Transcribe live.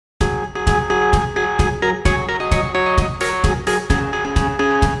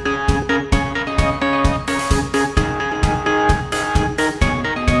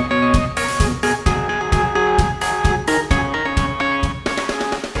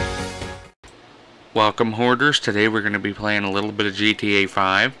Welcome, hoarders. Today we're going to be playing a little bit of GTA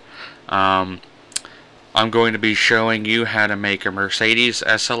 5. I'm going to be showing you how to make a Mercedes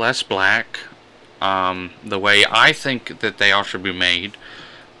SLS Black the way I think that they all should be made,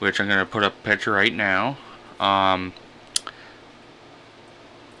 which I'm going to put up a picture right now.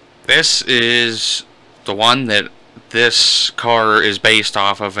 This is the one that this car is based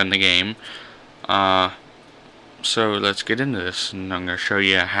off of in the game. So let's get into this, and I'm going to show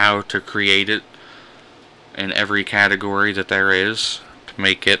you how to create it in every category that there is to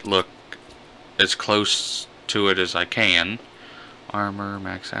make it look as close to it as I can. Armor,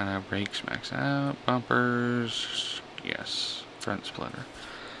 max out, brakes, max out, bumpers, yes, front splitter,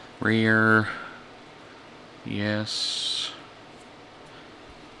 rear, yes,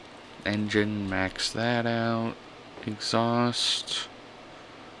 engine, max that out, exhaust,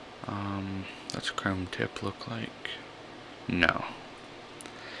 what's chrome tip look like? No.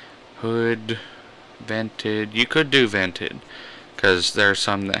 Hood, vented. You could do vented because there's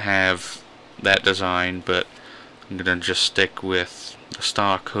some that have that design, but I'm gonna just stick with the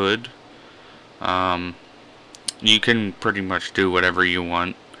stock hood. You can pretty much do whatever you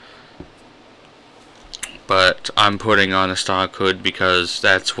want, but I'm putting on a stock hood because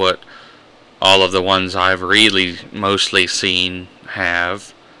that's what all of the ones I've really mostly seen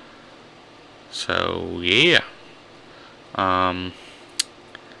have. So yeah.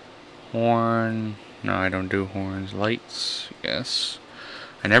 Horn. No, I don't do horns. Lights, yes.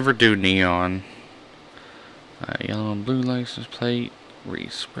 I never do neon. Yellow and blue license plate.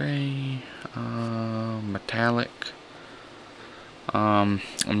 Respray. Metallic. I'm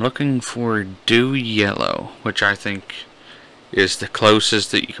looking for dew yellow, which I think is the closest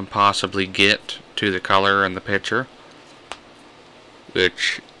that you can possibly get to the color in the picture,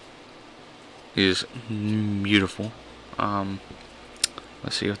 which is beautiful.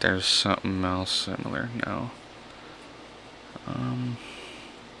 Let's see if there's something else similar. No.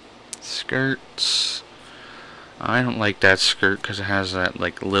 Skirts. I don't like that skirt because it has that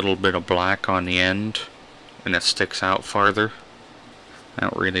like little bit of black on the end and it sticks out farther. I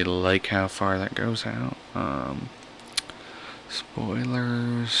don't really like how far that goes out.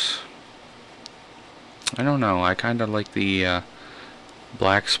 Spoilers. I don't know. I kind of like the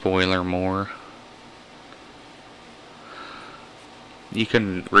black spoiler more. You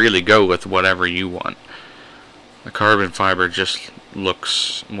can really go with whatever you want. The carbon fiber just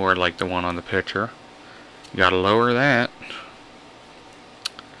looks more like the one on the picture. You gotta lower that.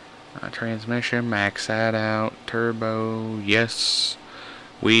 Transmission, max that out. Turbo, yes.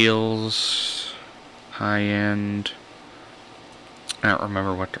 Wheels, high end. I don't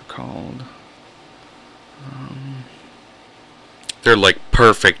remember what they're called. They're like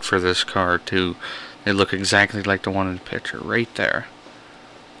perfect for this car too. They look exactly like the one in the picture right there.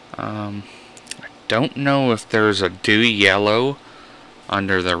 I don't know if there's a dew yellow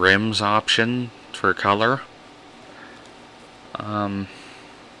under the rims option for color. I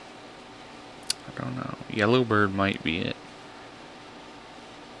don't know. Yellowbird might be it.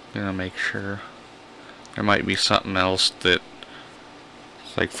 Gonna make sure. There might be something else that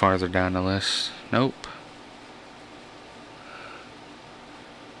it's like farther down the list. Nope.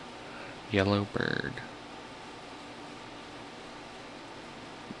 Yellowbird.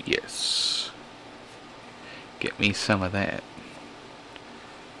 Yes. Get me some of that.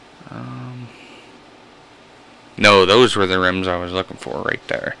 No, those were the rims I was looking for right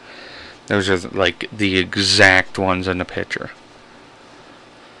there. Those are like the exact ones in the picture.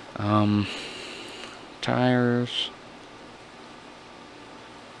 Tires.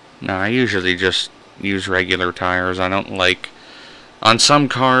 No, I usually just use regular tires. I don't like... On some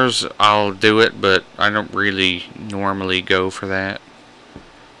cars, I'll do it, but I don't really normally go for that.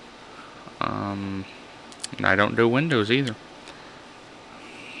 And I don't do windows either.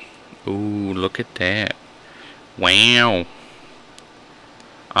 Ooh, look at that. Wow.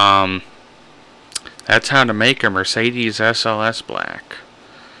 That's how to make a Mercedes SLS Black.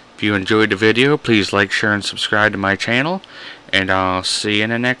 If you enjoyed the video, please like, share, and subscribe to my channel. And I'll see you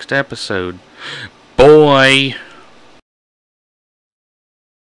in the next episode. Bye!